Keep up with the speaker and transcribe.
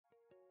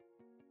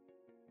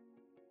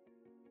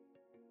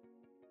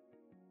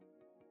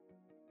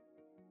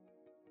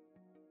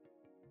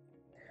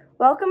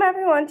Welcome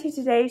everyone to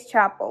today's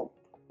chapel,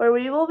 where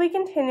we will be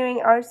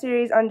continuing our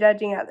series on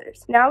judging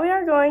others. Now we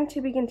are going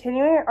to be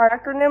continuing our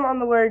acronym on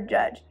the word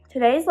judge.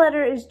 Today's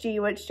letter is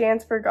G, which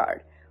stands for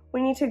guard.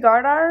 We need to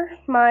guard our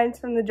minds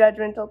from the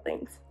judgmental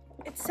things.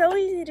 It's so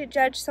easy to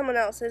judge someone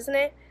else, isn't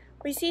it?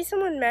 We see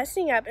someone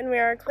messing up and we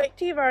are quick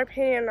to give our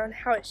opinion on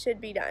how it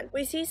should be done.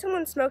 We see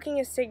someone smoking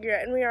a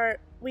cigarette and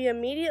we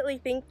immediately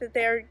think that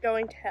they are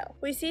going to hell.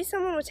 We see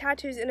someone with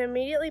tattoos and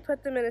immediately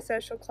put them in a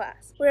social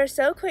class. We are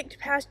so quick to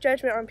pass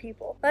judgment on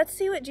people. Let's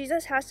see what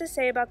Jesus has to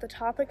say about the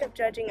topic of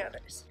judging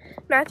others.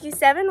 Matthew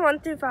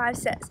 7:1-5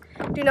 says,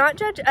 "Do not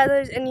judge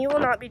others and you will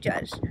not be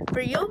judged,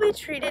 for you will be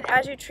treated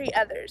as you treat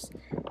others.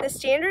 The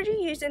standard you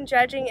use in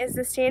judging is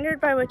the standard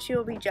by which you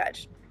will be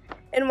judged.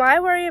 And why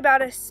worry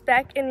about a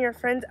speck in your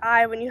friend's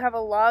eye when you have a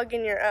log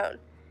in your own?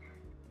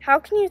 How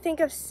can you think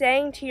of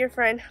saying to your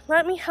friend,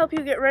 'Let me help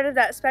you get rid of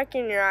that speck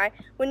in your eye,'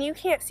 when you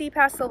can't see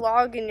past the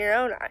log in your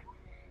own eye?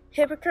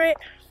 Hypocrite,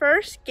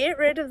 first get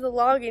rid of the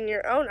log in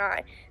your own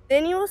eye,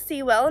 then you will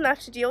see well enough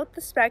to deal with the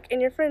speck in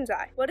your friend's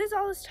eye. What is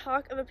all this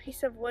talk of a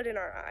piece of wood in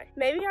our eye?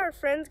 Maybe our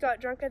friends got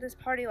drunk at this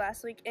party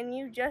last week and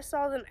you just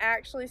saw them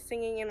actually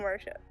singing in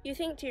worship. You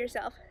think to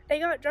yourself, they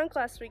got drunk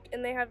last week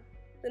and they have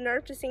the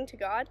nerve to sing to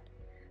God?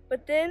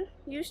 But then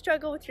you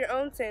struggle with your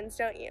own sins,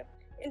 don't you?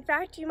 In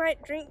fact, you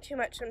might drink too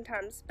much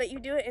sometimes, but you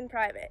do it in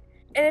private.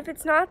 And if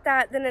it's not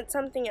that, then it's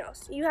something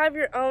else. You have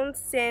your own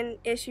sin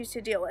issues to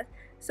deal with.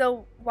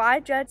 So why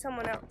judge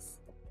someone else?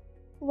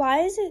 Why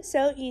is it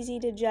so easy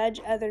to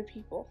judge other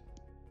people?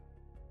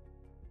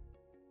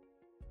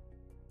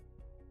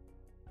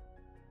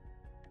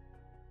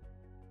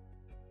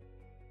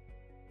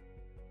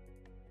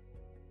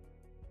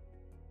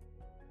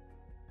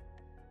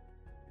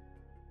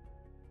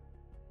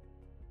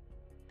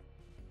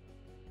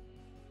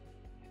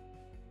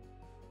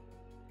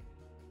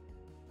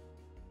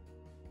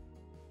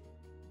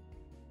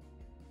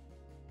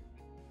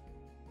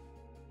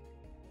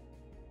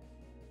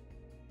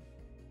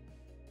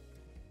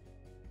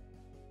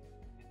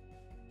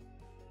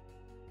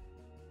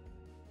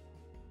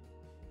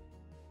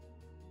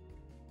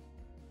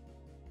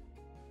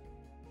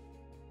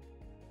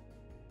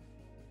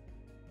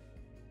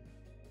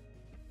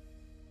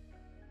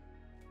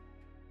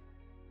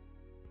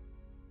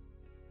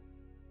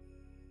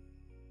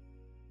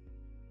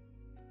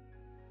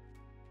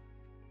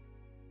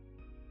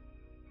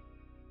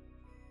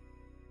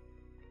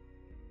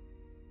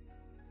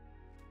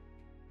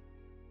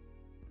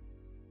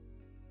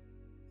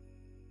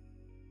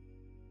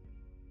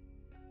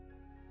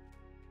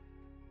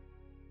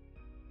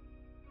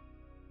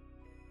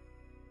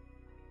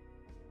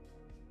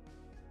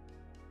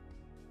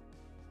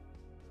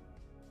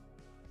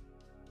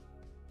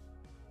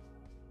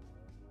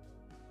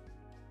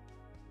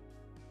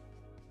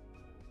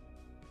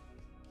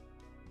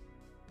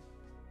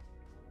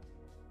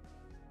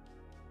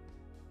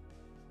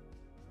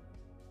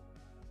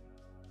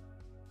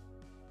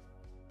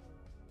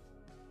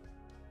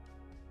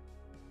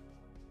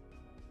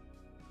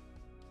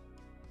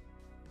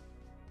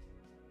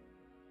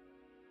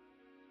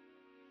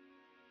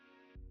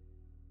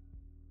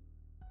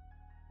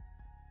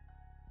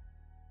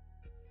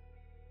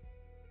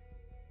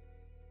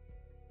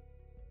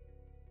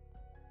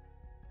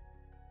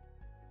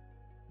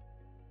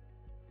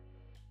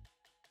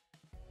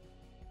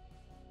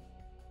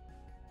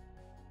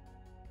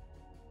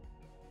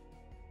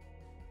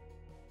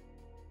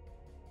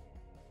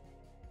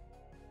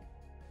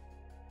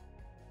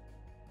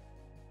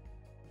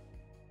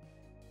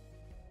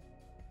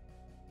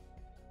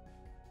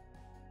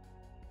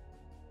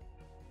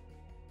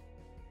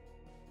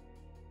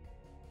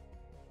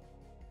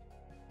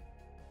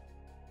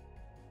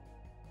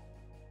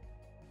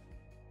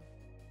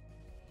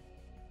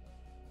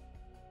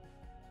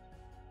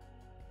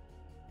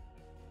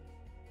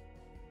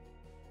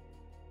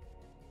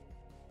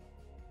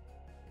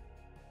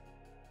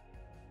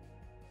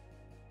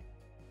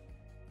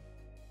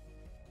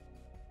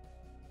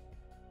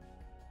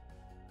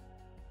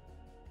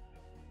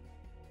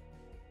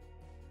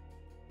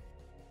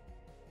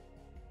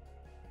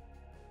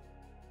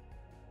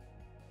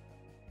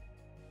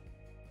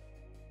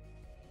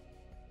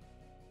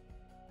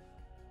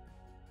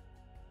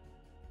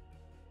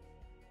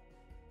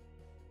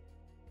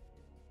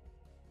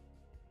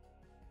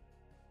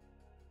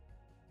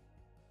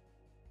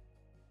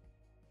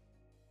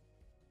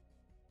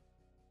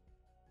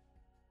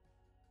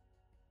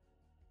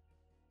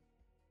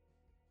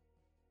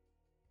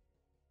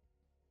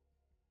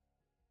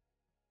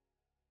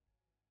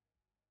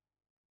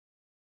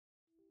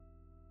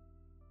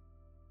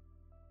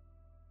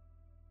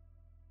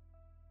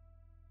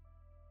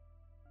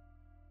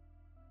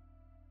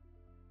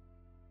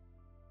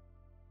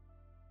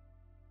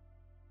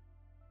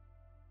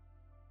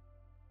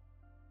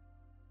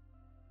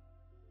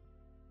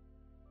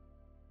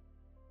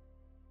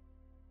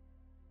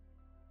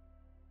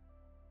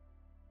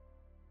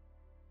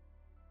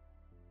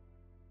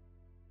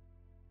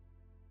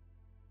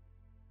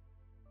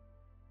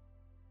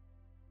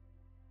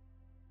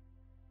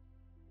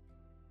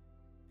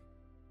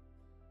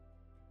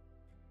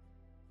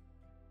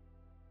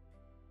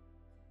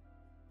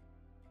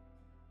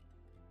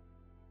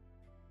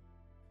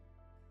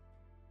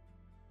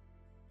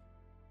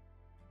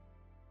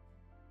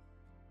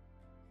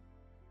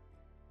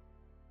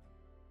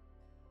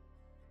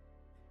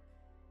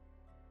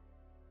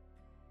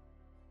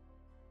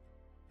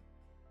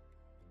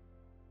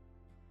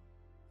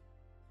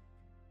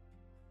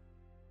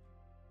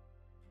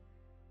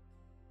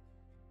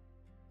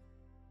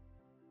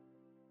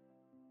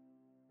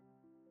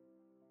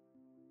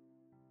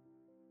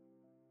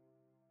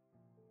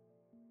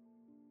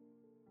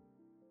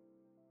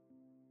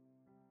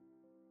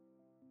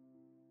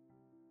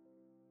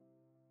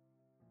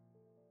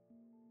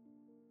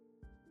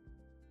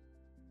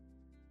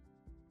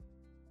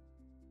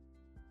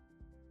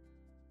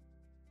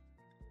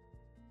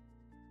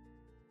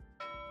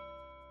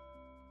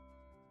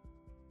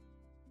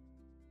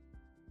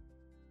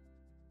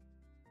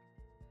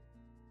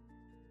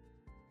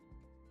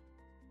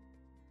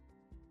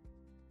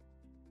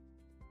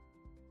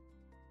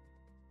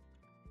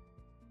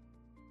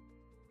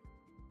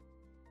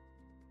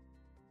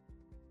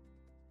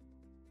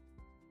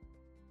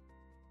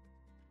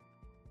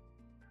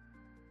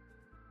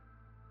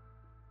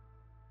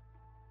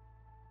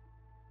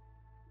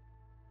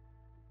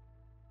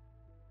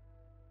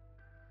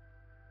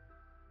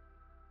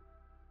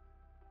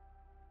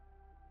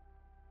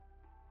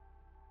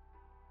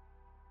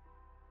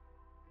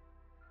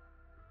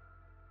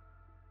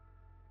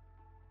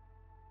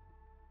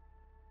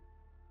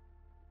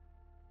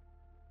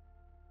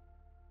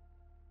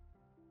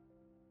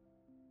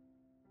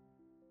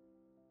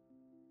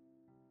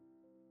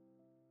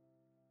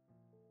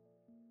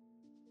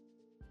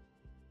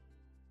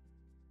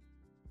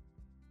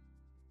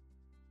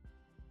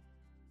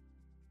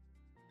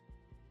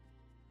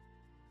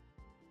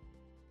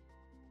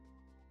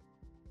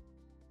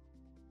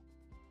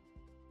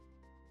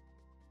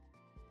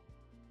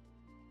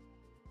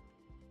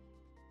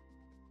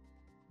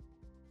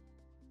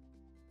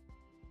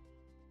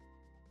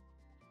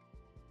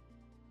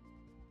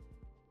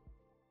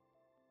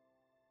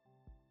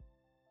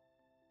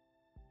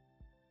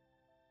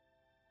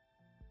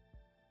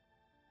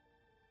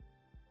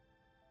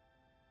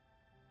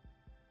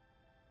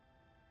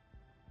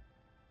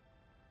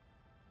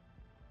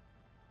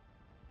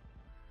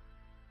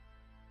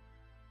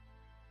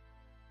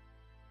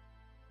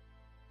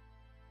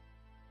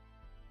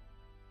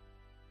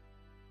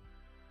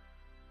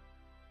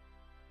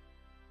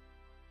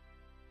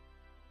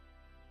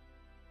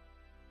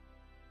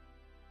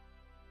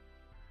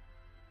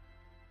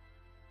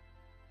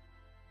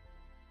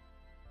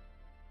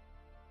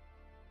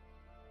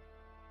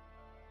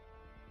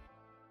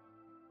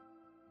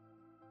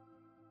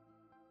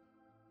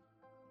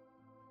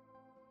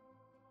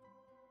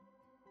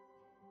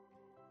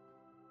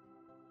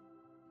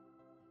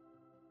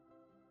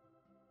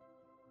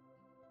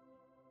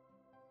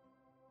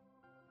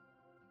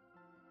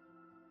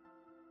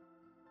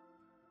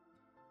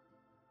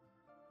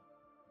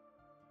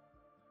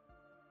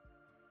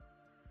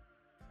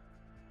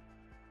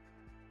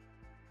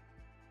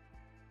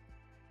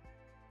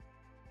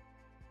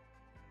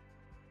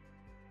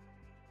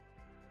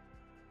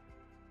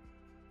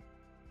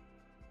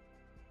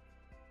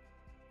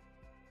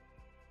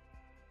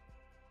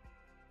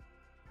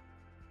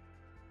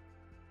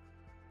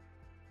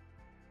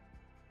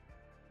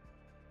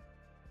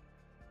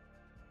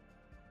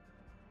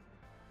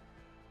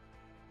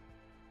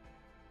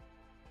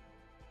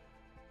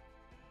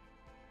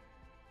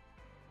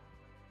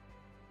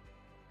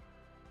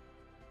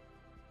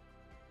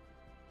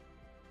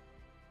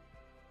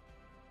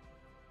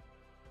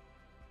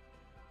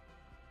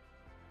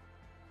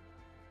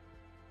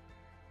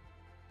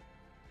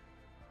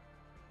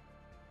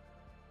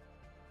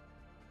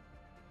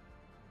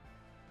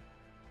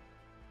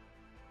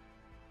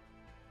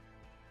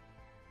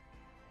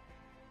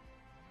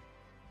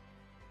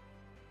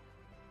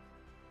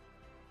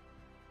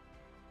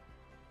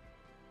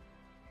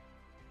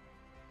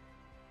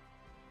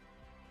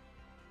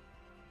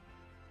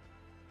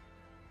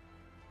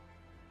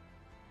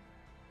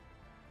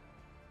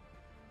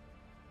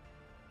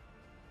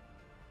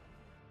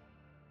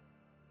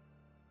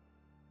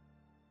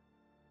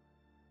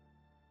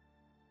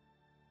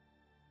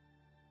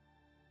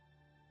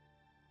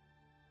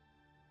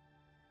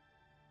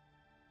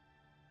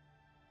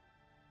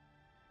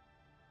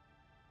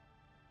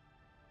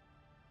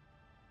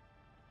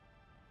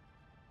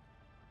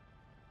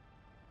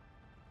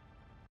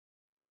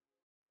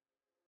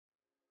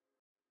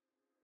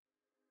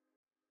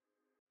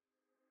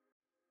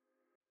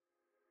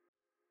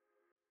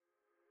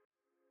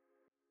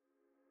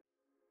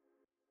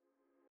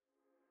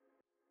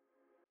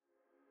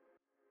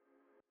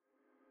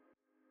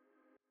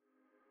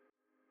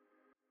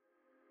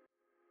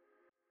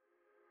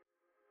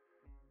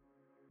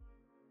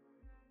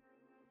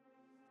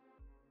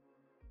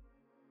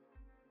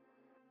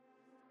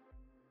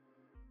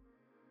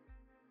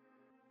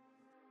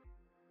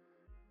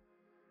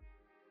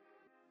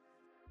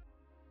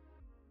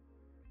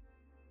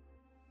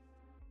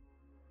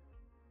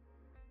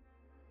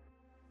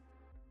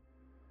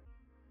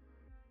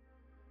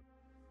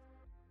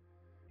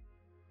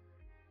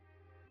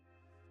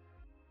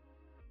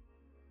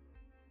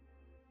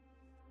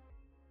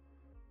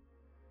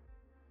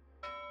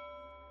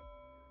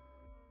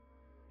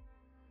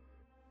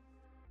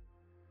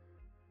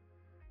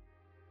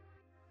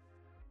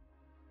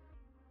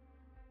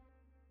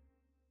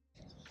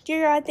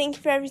 Dear God, thank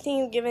you for everything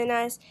you've given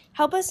us.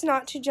 Help us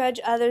not to judge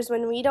others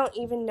when we don't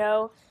even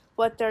know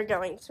what they're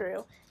going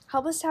through.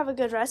 Help us to have a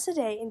good rest of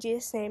the day. In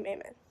Jesus' name,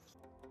 amen.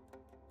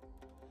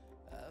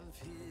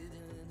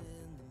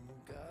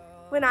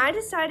 When I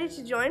decided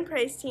to join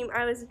Praise Team,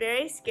 I was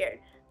very scared,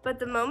 but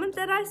the moment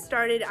that I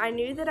started, I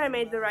knew that I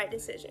made the right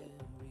decision.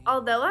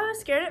 Although I was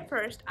scared at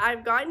first,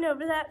 I've gotten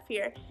over that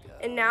fear,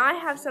 and now I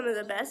have some of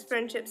the best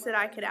friendships that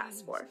I could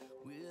ask for.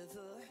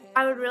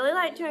 I would really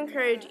like to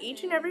encourage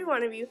each and every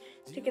one of you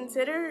to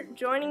consider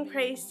joining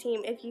Praise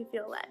Team if you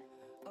feel led.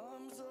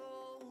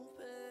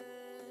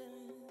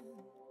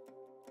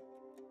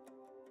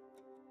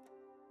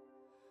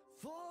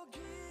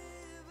 Forgive